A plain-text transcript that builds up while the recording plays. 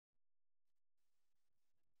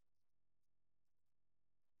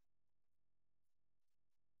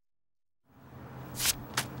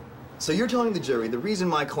So you're telling the jury the reason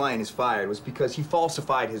my client is fired was because he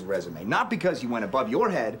falsified his resume, not because he went above your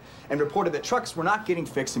head and reported that trucks were not getting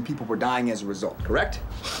fixed and people were dying as a result, correct?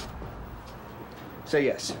 Say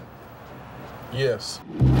yes. Yes.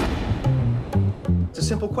 It's a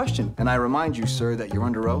simple question, and I remind you, sir, that you're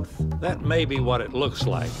under oath. That may be what it looks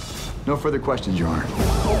like. No further questions, Your Honor.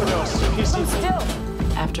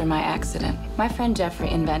 After my accident, my friend Jeffrey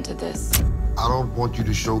invented this. I don't want you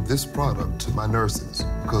to show this product to my nurses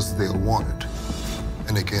because they'll want it,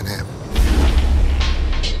 and they can't have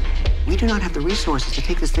it. We do not have the resources to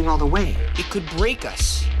take this thing all the way. It could break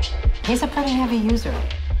us. He's a pretty heavy user.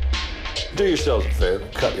 Do yourselves a favor,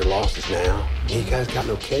 cut your losses now. You guys got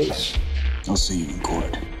no case. I'll see you in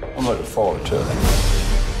court. I'm looking forward to it.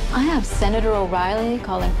 I have Senator O'Reilly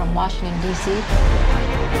calling from Washington, D.C.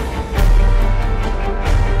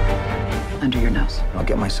 Under your nose. I'll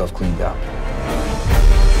get myself cleaned up.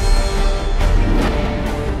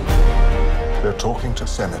 They're talking to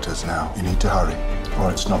senators now. You need to hurry,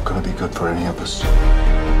 or it's not going to be good for any of us.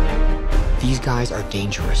 These guys are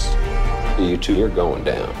dangerous. You two are going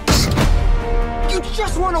down. You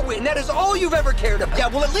just want to win. That is all you've ever cared about. Yeah,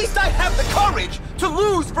 well, at least I have the courage to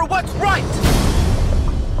lose for what's right.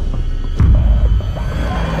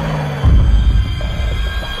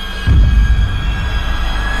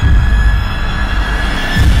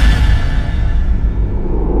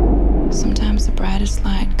 Sometimes the brightest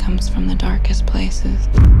light comes from the darkest places.